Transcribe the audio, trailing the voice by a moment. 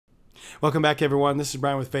Welcome back, everyone. This is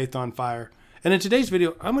Brian with Faith on Fire. And in today's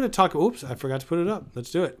video, I'm going to talk... Oops, I forgot to put it up.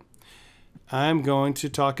 Let's do it. I'm going to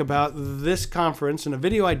talk about this conference and a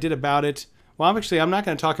video I did about it. Well, I'm not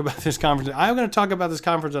going to talk about this conference. I'm going to talk about this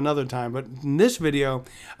conference another time. But in this video,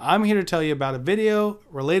 I'm here to tell you about a video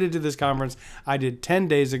related to this conference I did 10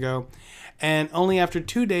 days ago. And only after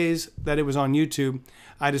 2 days that it was on YouTube,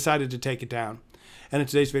 I decided to take it down. And in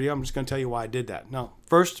today's video, I'm just going to tell you why I did that. Now,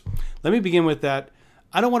 first, let me begin with that.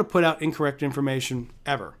 I don't want to put out incorrect information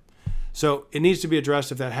ever. So it needs to be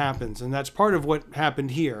addressed if that happens. And that's part of what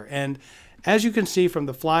happened here. And as you can see from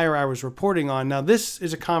the flyer I was reporting on, now this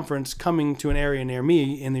is a conference coming to an area near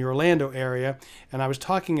me in the Orlando area. And I was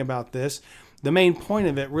talking about this. The main point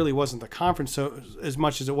of it really wasn't the conference so as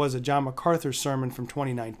much as it was a John MacArthur sermon from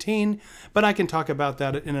 2019. But I can talk about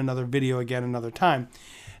that in another video again another time.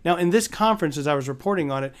 Now in this conference, as I was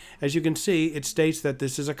reporting on it, as you can see, it states that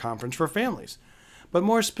this is a conference for families. But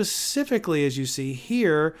more specifically, as you see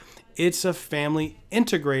here, it's a family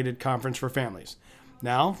integrated conference for families.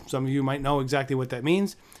 Now, some of you might know exactly what that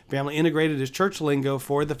means. Family integrated is church lingo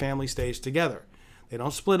for the family stays together. They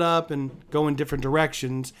don't split up and go in different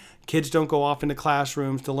directions. Kids don't go off into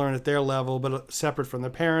classrooms to learn at their level, but separate from the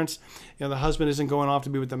parents. You know, the husband isn't going off to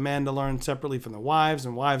be with the men to learn separately from the wives,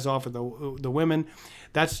 and wives off with the women.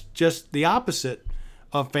 That's just the opposite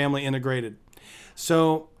of family integrated.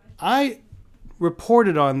 So I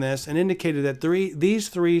reported on this and indicated that these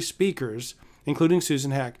three speakers, including Susan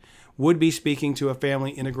Heck, would be speaking to a family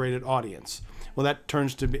integrated audience. Well, that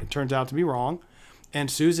turns out to be wrong. And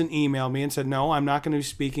Susan emailed me and said, no, I'm not going to be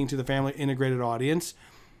speaking to the family integrated audience.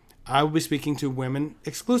 I will be speaking to women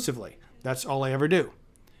exclusively. That's all I ever do.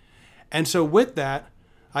 And so with that,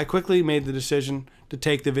 I quickly made the decision to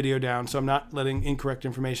take the video down so I'm not letting incorrect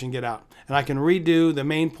information get out. And I can redo the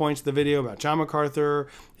main points of the video about John MacArthur,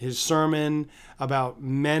 his sermon, about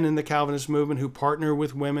men in the Calvinist movement who partner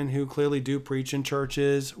with women who clearly do preach in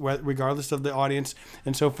churches, regardless of the audience,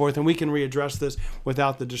 and so forth. And we can readdress this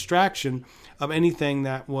without the distraction of anything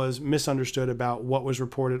that was misunderstood about what was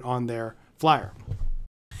reported on their flyer.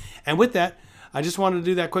 And with that, I just wanted to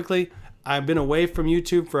do that quickly. I've been away from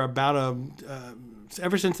YouTube for about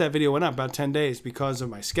ever since that video went up, about 10 days, because of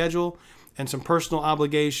my schedule and some personal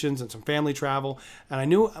obligations and some family travel. And I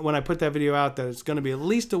knew when I put that video out that it's going to be at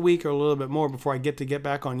least a week or a little bit more before I get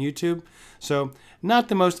back on YouTube. So not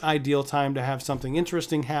the most ideal time to have something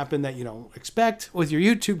interesting happen that you don't expect with your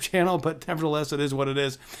YouTube channel, but nevertheless, it is what it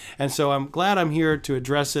is. And so I'm glad I'm here to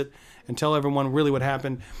address it and tell everyone really what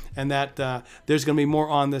happened, and that there's going to be more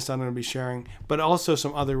on this I'm going to be sharing, but also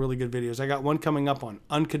some other really good videos. I got one coming up on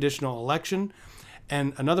unconditional election,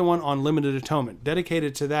 and another one on limited atonement,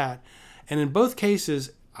 dedicated to that. And in both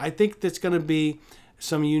cases, I think that's going to be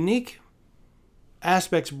some unique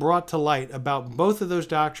aspects brought to light about both of those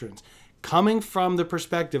doctrines, coming from the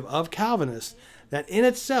perspective of Calvinists, that in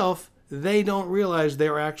itself, they don't realize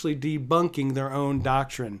they're actually debunking their own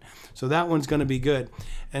doctrine. So that one's going to be good.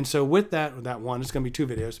 And so with that one, it's going to be 2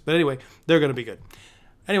 videos. But anyway, they're going to be good.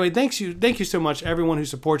 Anyway, thank you so much, everyone who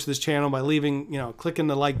supports this channel by leaving, clicking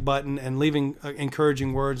the like button and leaving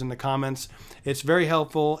encouraging words in the comments. It's very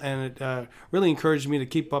helpful, and it really encouraged me to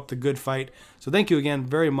keep up the good fight. So thank you again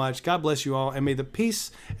very much. God bless you all, and may the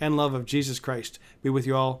peace and love of Jesus Christ be with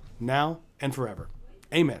you all now and forever.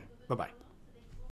 Amen. Bye-bye.